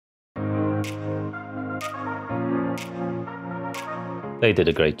They did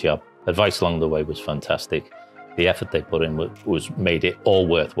a great job. Advice along the way was fantastic. The effort they put in made it all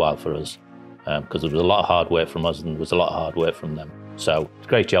worthwhile for us, because there was a lot of hard work from us and there was a lot of hard work from them. So,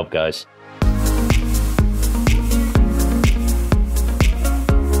 great job, guys.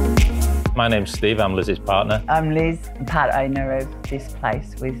 My name's Steve, I'm Liz's partner. I'm Liz, part owner of this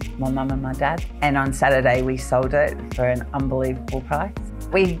place with my mum and my dad. And on Saturday we sold it for an unbelievable price.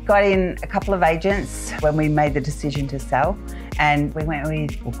 We got in a couple of agents when we made the decision to sell, and we went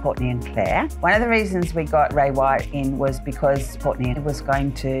with Courtney and Claire. One of the reasons we got Ray White in was because Courtney was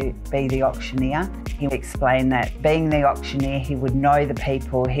going to be the auctioneer. He explained that being the auctioneer, he would know the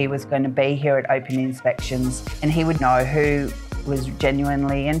people, he was going to be here at open inspections, and he would know who was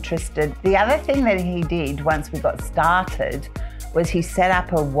genuinely interested. The other thing that he did once we got started was he set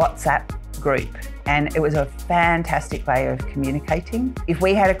up a WhatsApp group, and it was a fantastic way of communicating. If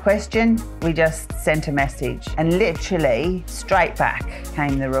we had a question, we just sent a message and literally straight back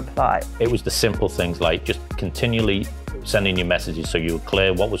came the reply. It was the simple things like just continually sending you messages so you were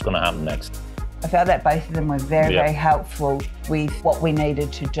clear what was going to happen next. I felt that both of them were very helpful with what we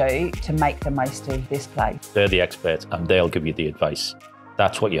needed to do to make the most of this place. They're the experts and they'll give you the advice.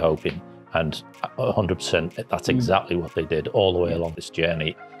 That's what you're hoping. And 100%, that's exactly what they did all the way along this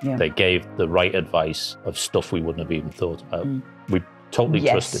journey. Yeah. They gave the right advice of stuff we wouldn't have even thought about. We totally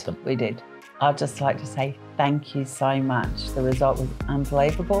trusted them. We did. I'd just like to say thank you so much. The result was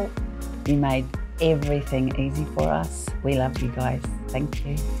unbelievable. You made everything easy for us. We love you guys. Thank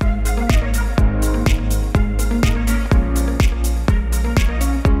you.